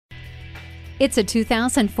It's a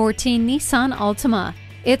 2014 Nissan Altima.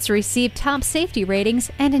 It's received top safety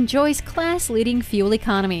ratings and enjoys class-leading fuel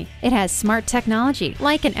economy. It has smart technology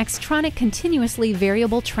like an Xtronic continuously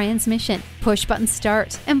variable transmission, push-button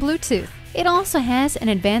start, and Bluetooth. It also has an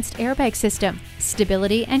advanced airbag system,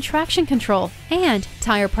 stability and traction control, and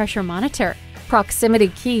tire pressure monitor. Proximity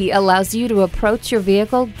key allows you to approach your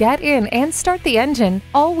vehicle, get in, and start the engine,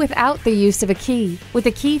 all without the use of a key. With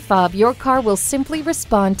a key fob, your car will simply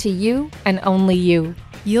respond to you and only you.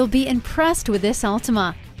 You'll be impressed with this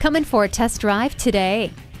Altima. Come in for a test drive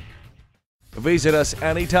today. Visit us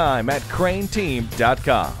anytime at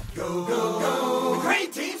crainteam.com. Go, go.